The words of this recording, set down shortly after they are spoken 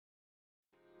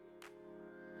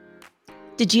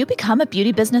Did you become a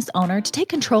beauty business owner to take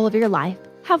control of your life,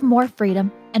 have more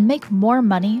freedom, and make more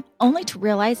money, only to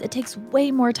realize it takes way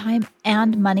more time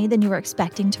and money than you were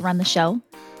expecting to run the show?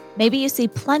 Maybe you see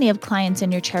plenty of clients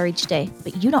in your chair each day,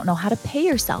 but you don't know how to pay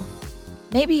yourself.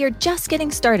 Maybe you're just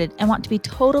getting started and want to be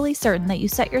totally certain that you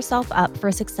set yourself up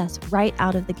for success right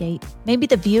out of the gate. Maybe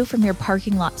the view from your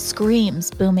parking lot screams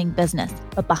booming business,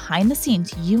 but behind the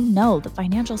scenes, you know the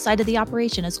financial side of the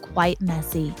operation is quite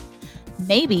messy.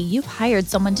 Maybe you've hired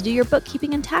someone to do your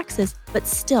bookkeeping and taxes, but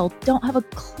still don't have a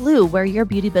clue where your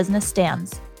beauty business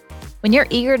stands. When you're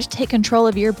eager to take control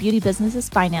of your beauty business's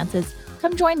finances,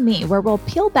 come join me where we'll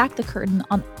peel back the curtain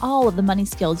on all of the money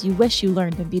skills you wish you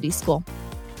learned in beauty school.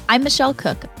 I'm Michelle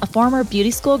Cook, a former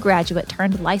beauty school graduate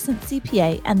turned licensed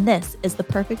CPA, and this is the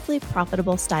Perfectly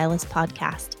Profitable Stylist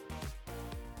podcast.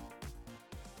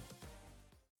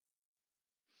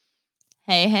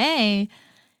 Hey.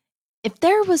 If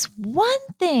there was one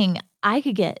thing I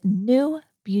could get new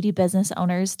beauty business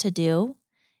owners to do,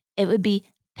 it would be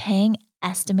paying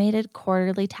estimated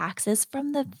quarterly taxes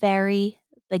from the very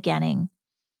beginning.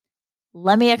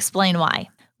 Let me explain why.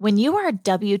 When you are a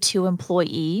W-2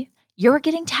 employee, you're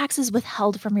getting taxes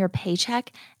withheld from your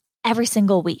paycheck every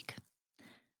single week.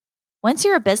 Once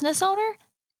you're a business owner,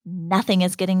 nothing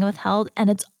is getting withheld,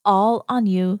 and it's all on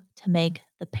you to make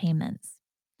the payments.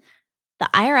 The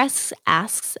IRS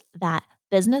asks that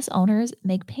business owners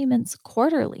make payments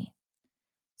quarterly.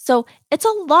 So it's a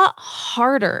lot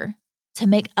harder to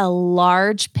make a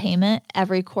large payment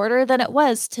every quarter than it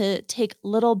was to take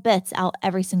little bits out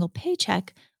every single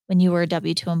paycheck when you were a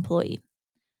W-2 employee.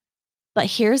 But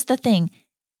here's the thing.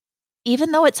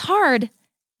 Even though it's hard,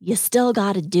 you still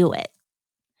got to do it.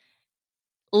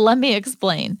 Let me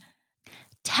explain.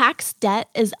 Tax debt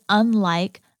is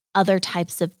unlike other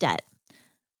types of debt.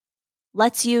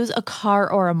 Let's use a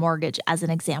car or a mortgage as an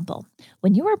example.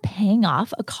 When you are paying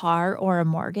off a car or a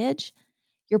mortgage,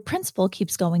 your principal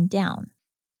keeps going down.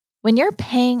 When you're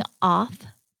paying off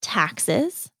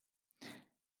taxes,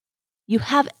 you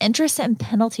have interest and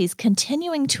penalties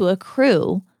continuing to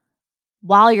accrue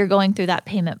while you're going through that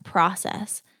payment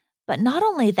process. But not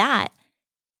only that,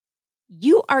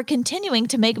 you are continuing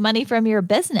to make money from your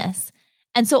business.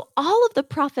 And so all of the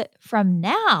profit from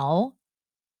now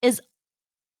is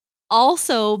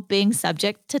also being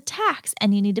subject to tax,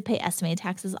 and you need to pay estimated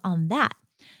taxes on that.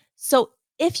 So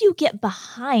if you get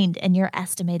behind in your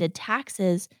estimated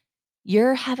taxes,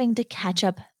 you're having to catch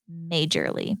up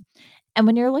majorly. And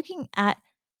when you're looking at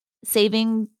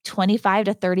saving 25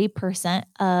 to 30%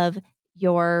 of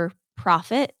your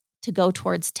profit to go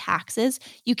towards taxes,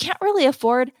 you can't really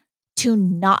afford to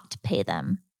not pay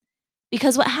them.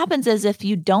 Because what happens is if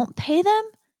you don't pay them,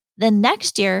 then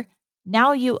next year,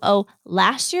 now you owe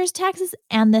last year's taxes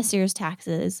and this year's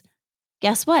taxes.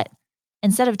 Guess what?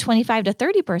 Instead of 25 to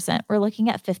 30%, we're looking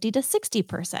at 50 to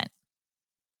 60%.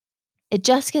 It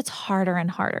just gets harder and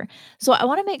harder. So I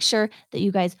want to make sure that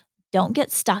you guys don't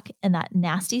get stuck in that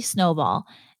nasty snowball,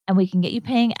 and we can get you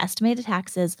paying estimated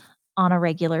taxes on a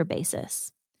regular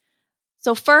basis.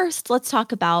 So first, let's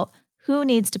talk about who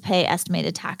needs to pay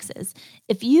estimated taxes.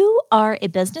 If you are a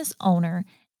business owner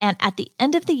and at the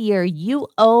end of the year, you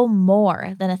owe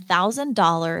more than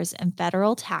 $1,000 in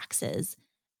federal taxes,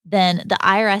 then the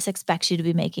IRS expects you to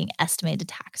be making estimated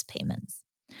tax payments.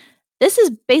 This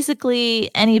is basically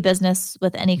any business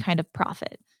with any kind of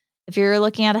profit. If you're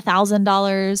looking at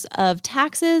 $1,000 of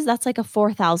taxes, that's like a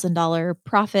 $4,000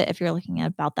 profit if you're looking at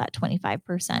about that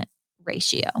 25%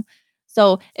 ratio.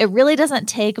 So it really doesn't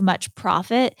take much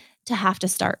profit to have to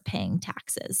start paying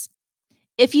taxes.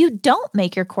 If you don't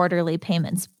make your quarterly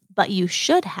payments, but you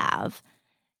should have,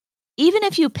 even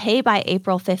if you pay by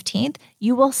April 15th,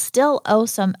 you will still owe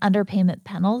some underpayment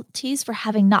penalties for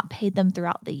having not paid them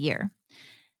throughout the year.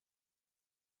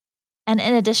 And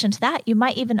in addition to that, you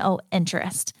might even owe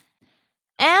interest.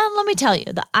 And let me tell you,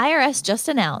 the IRS just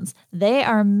announced they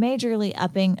are majorly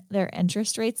upping their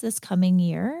interest rates this coming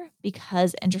year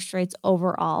because interest rates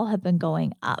overall have been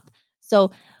going up.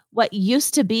 So what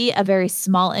used to be a very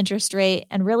small interest rate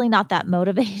and really not that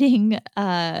motivating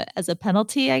as a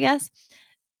penalty, I guess,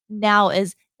 now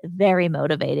is very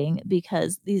motivating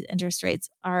because these interest rates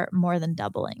are more than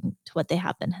doubling to what they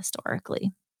have been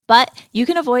historically. But you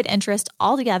can avoid interest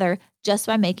altogether just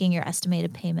by making your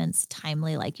estimated payments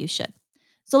timely like you should.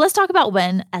 So let's talk about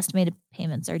when estimated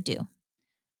payments are due.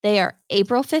 They are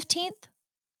April 15th,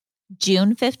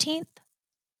 June 15th,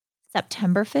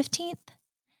 September 15th,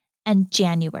 and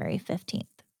January 15th.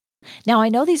 Now, I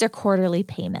know these are quarterly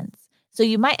payments, so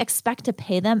you might expect to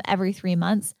pay them every 3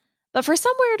 months, but for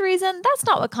some weird reason, that's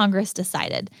not what Congress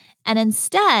decided. And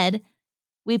instead,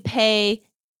 we pay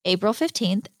April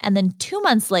 15th, and then 2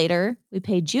 months later, we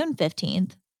pay June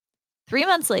 15th. 3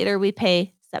 months later, we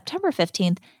pay September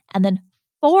 15th, and then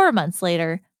 4 months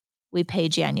later, we pay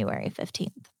January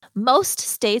 15th. Most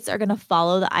states are going to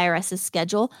follow the IRS's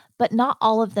schedule, but not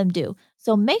all of them do.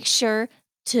 So make sure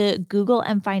to Google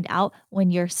and find out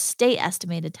when your state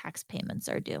estimated tax payments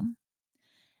are due.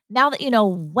 Now that you know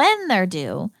when they're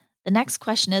due, the next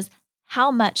question is,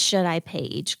 how much should I pay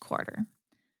each quarter?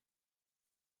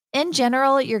 In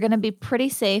general, you're going to be pretty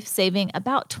safe saving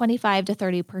about 25 to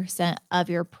 30% of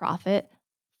your profit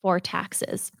for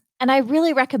taxes. And I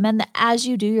really recommend that as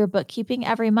you do your bookkeeping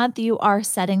every month, you are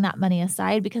setting that money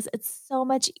aside because it's so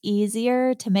much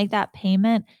easier to make that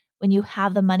payment when you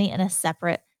have the money in a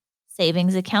separate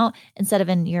savings account instead of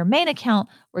in your main account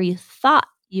where you thought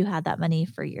you had that money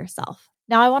for yourself.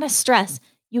 Now, I want to stress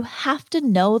you have to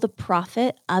know the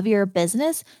profit of your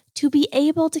business to be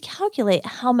able to calculate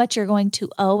how much you're going to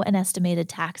owe in estimated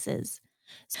taxes.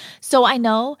 So I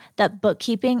know that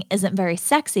bookkeeping isn't very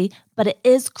sexy, but it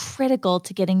is critical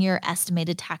to getting your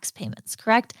estimated tax payments,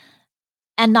 correct?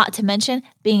 And not to mention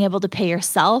being able to pay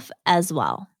yourself as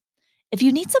well. If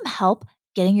you need some help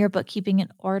getting your bookkeeping in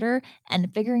order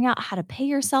and figuring out how to pay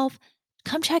yourself,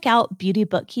 come check out Beauty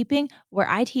Bookkeeping, where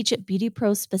I teach at Beauty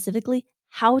Pros specifically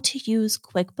how to use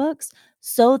QuickBooks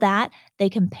so that they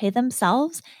can pay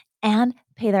themselves and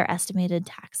pay their estimated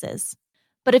taxes.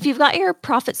 But if you've got your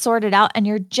profit sorted out and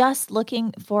you're just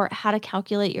looking for how to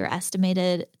calculate your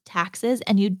estimated taxes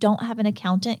and you don't have an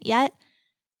accountant yet,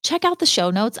 check out the show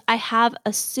notes. I have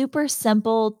a super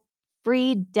simple,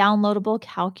 free downloadable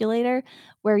calculator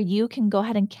where you can go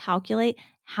ahead and calculate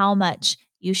how much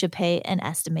you should pay in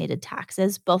estimated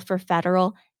taxes, both for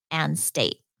federal and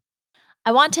state.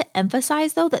 I want to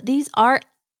emphasize, though, that these are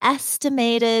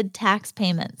estimated tax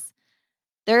payments.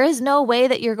 There is no way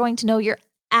that you're going to know your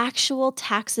actual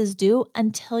taxes due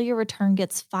until your return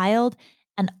gets filed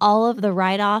and all of the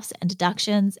write offs and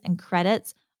deductions and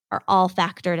credits are all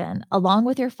factored in, along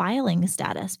with your filing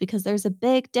status, because there's a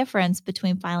big difference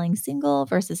between filing single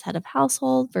versus head of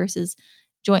household versus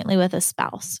jointly with a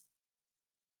spouse.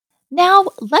 Now,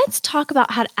 let's talk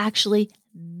about how to actually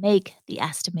make the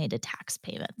estimated tax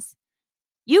payments.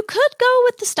 You could go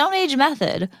with the Stone Age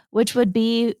method, which would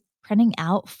be printing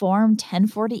out Form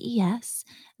 1040-ES,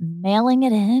 mailing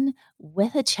it in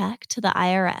with a check to the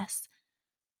IRS.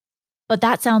 But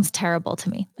that sounds terrible to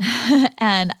me.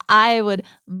 And I would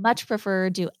much prefer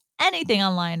do anything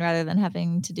online rather than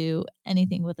having to do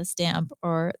anything with a stamp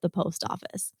or the post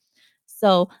office.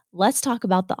 So let's talk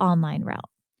about the online route.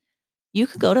 You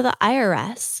could go to the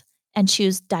IRS and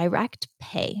choose direct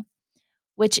pay,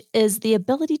 which is the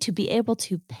ability to be able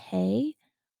to pay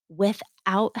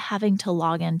without having to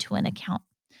log into an account.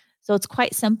 So it's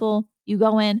quite simple. You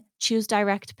go in, choose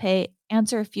direct pay,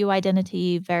 answer a few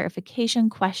identity verification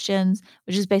questions,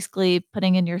 which is basically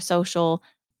putting in your social,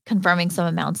 confirming some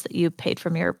amounts that you paid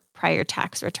from your prior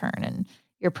tax return, and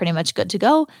you're pretty much good to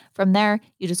go. From there,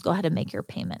 you just go ahead and make your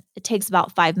payment. It takes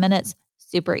about 5 minutes,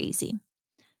 super easy.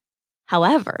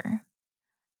 However,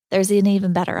 there's an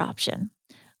even better option,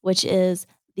 which is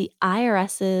the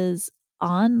IRS's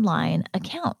online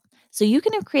account. So you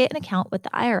can create an account with the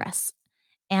IRS,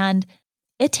 and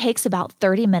it takes about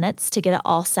 30 minutes to get it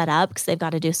all set up because they've got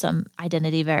to do some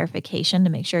identity verification to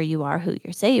make sure you are who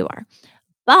you say you are.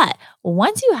 But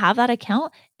once you have that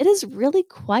account, it is really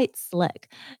quite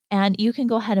slick. And you can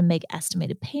go ahead and make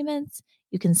estimated payments.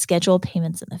 You can schedule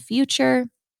payments in the future.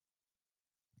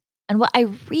 And what I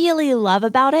really love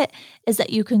about it is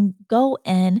that you can go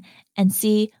in and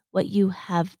see what you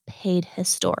have paid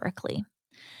historically.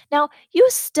 Now, you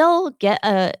still get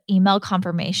a email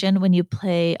confirmation when you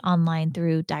pay online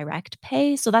through direct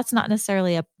pay, so that's not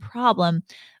necessarily a problem,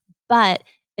 but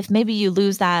if maybe you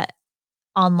lose that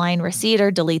online receipt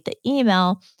or delete the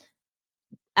email,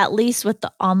 at least with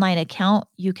the online account,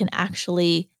 you can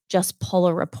actually just pull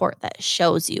a report that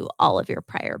shows you all of your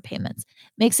prior payments.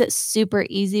 Makes it super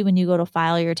easy when you go to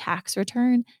file your tax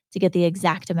return to get the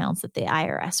exact amounts that the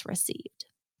IRS received.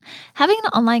 Having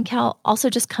an online account also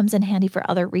just comes in handy for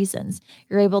other reasons.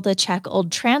 You're able to check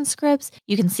old transcripts.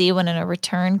 You can see when a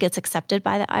return gets accepted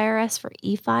by the IRS for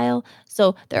e-file.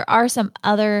 So there are some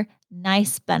other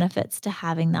nice benefits to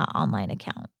having that online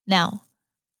account. Now,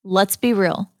 let's be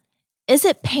real. Is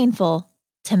it painful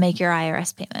to make your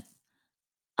IRS payment?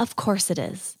 Of course it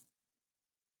is.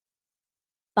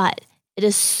 But it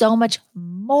is so much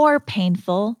more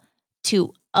painful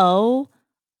to owe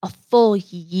a full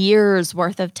year's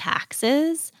worth of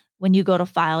taxes when you go to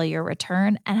file your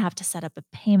return and have to set up a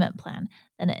payment plan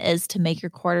than it is to make your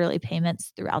quarterly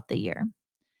payments throughout the year.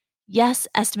 Yes,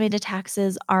 estimated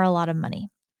taxes are a lot of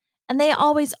money. And they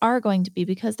always are going to be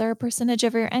because they're a percentage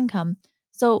of your income.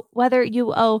 So whether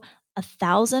you owe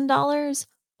 $1,000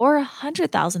 or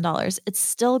 $100,000, it's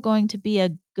still going to be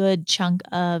a good chunk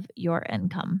of your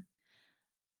income.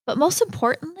 But most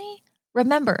importantly,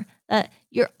 remember that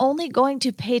you're only going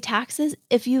to pay taxes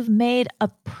if you've made a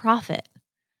profit.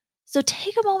 So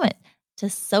take a moment to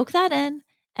soak that in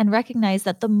and recognize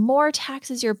that the more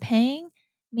taxes you're paying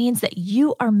means that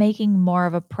you are making more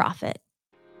of a profit.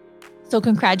 So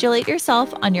congratulate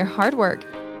yourself on your hard work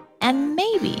and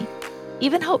maybe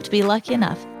even hope to be lucky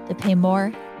enough to pay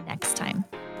more next time.